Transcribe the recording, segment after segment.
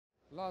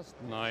Last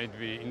night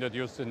we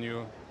introduced a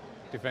new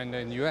Defender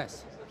in the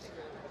US,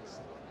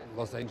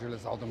 Los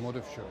Angeles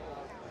Automotive Show,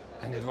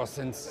 and it was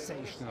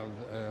sensational.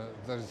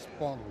 The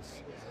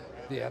response,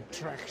 the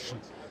attraction,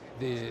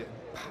 the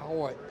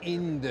power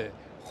in the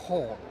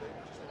hall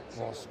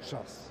was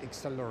just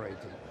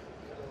accelerating.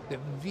 The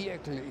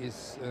vehicle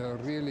is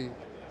really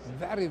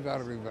very,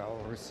 very well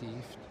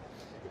received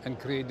and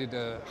created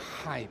a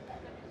hype.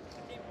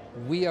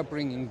 We are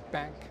bringing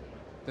back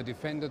the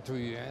Defender to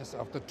US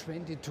after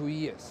 22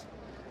 years.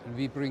 And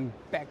we bring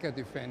back a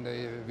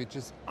Defender which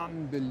is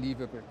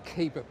unbelievably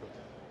capable.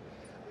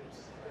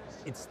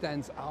 It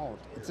stands out.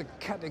 It's a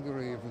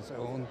category of its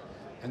own.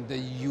 And the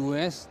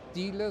US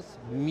dealers,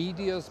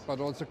 medias, but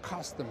also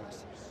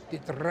customers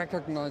did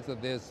recognize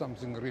that there's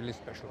something really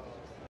special.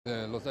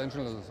 The Los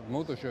Angeles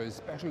Motor Show,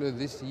 especially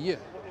this year,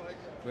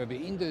 where we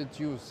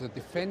introduce the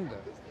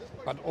Defender,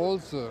 but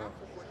also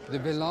the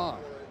Velar,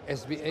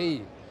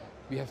 SVA.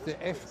 We have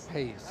the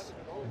F-Pace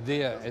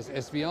there as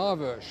SVR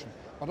version,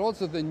 but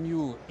also the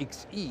new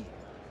XE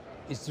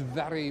is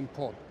very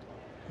important.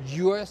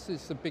 US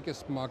is the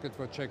biggest market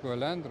for Jaguar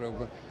Land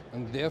Rover,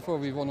 and therefore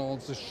we want to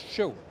also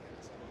show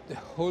the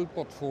whole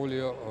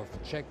portfolio of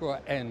Jaguar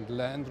and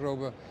Land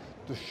Rover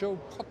to show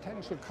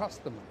potential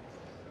customers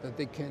that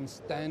they can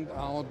stand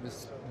out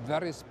with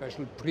very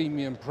special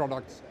premium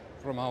products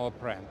from our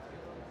brand.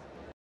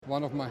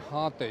 One of my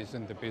hard days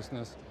in the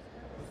business,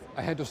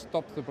 I had to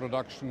stop the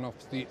production of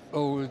the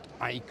old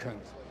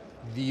icons,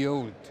 the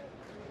old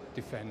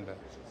Defender.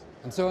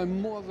 And so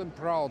I'm more than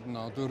proud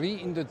now to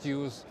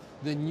reintroduce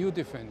the new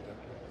Defender,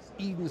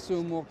 even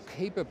so more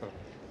capable,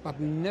 but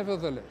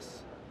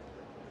nevertheless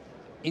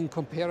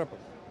incomparable.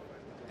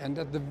 And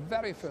at the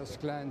very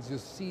first glance, you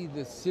see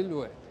the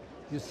silhouette,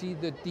 you see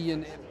the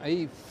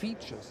DNA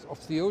features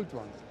of the old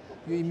one.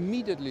 You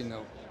immediately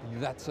know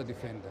that's a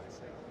Defender.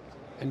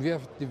 And we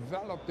have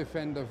developed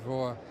Defender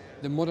for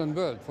the modern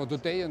world, for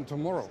today and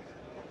tomorrow,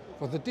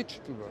 for the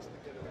digital world.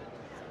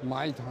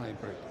 Mild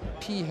hybrid,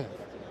 PHEV,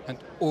 and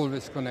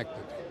always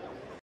connected.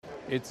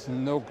 It's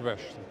no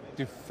question,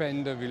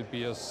 Defender will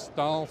be a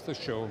star of the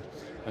show,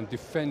 and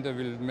Defender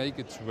will make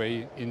its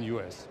way in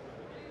US.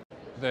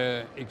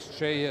 The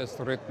XJ has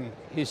written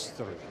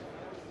history.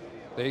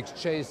 The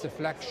XJ is the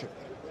flagship.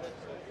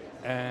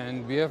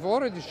 And we have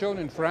already shown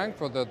in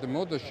Frankfurt at the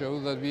Motor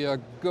Show that we are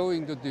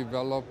going to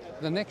develop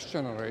the next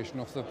generation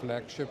of the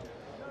flagship,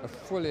 a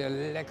fully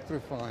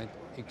electrified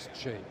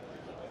XJ.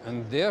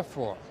 And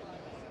therefore,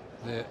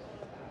 the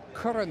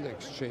current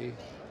XJ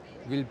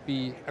will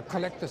be a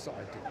collector's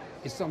item.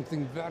 It's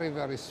something very,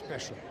 very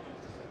special.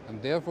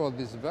 And therefore,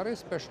 this very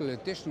special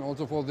edition,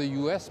 also for the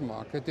US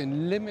market,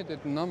 in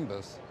limited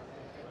numbers,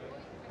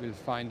 will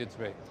find its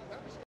way.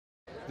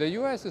 The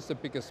US is the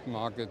biggest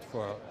market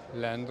for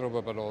Land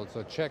Rover, but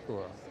also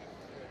Jaguar.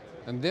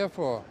 And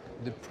therefore,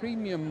 the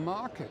premium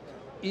market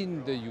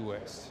in the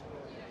US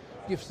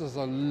gives us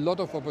a lot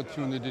of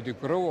opportunity to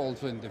grow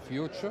also in the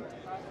future.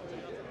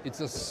 It's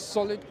a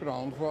solid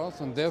ground for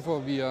us, and therefore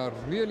we are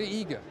really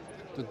eager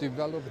to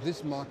develop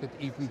this market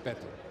even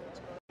better.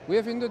 We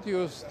have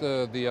introduced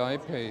the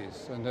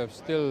I-Pace and have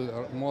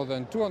still more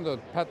than 200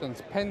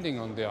 patents pending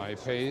on the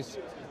I-Pace,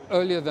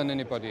 earlier than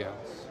anybody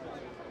else.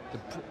 The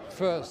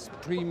first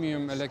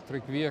premium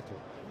electric vehicle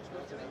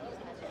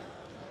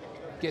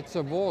gets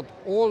awards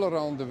all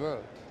around the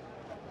world.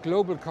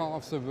 Global Car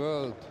of the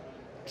World,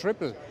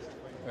 triple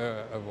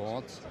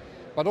awards,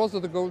 but also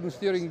the Golden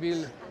Steering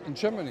Wheel in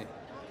Germany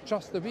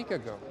just a week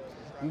ago.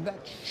 And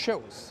that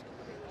shows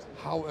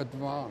how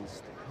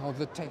advanced, how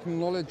the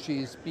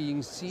technology is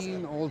being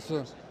seen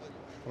also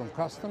from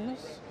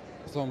customers,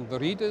 from the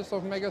readers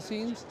of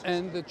magazines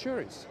and the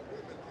juries.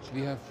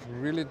 We have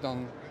really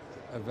done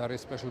a very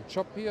special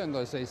job here, and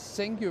I say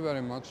thank you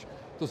very much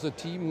to the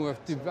team who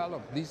have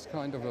developed these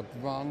kind of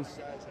advanced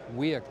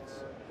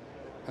vehicles.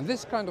 And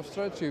this kind of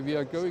strategy we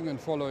are going and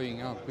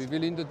following up. We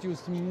will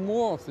introduce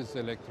more of these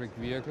electric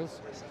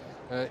vehicles,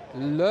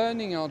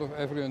 learning out of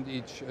every and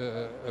each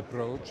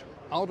approach,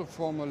 out of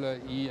Formula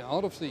E,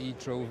 out of the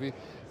E-Trophy,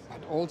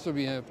 but also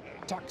we have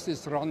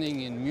taxis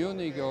running in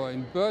Munich or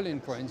in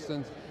Berlin, for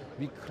instance.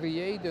 We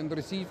create and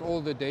receive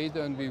all the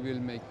data, and we will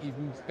make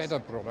even better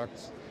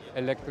products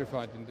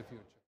electrified in the future.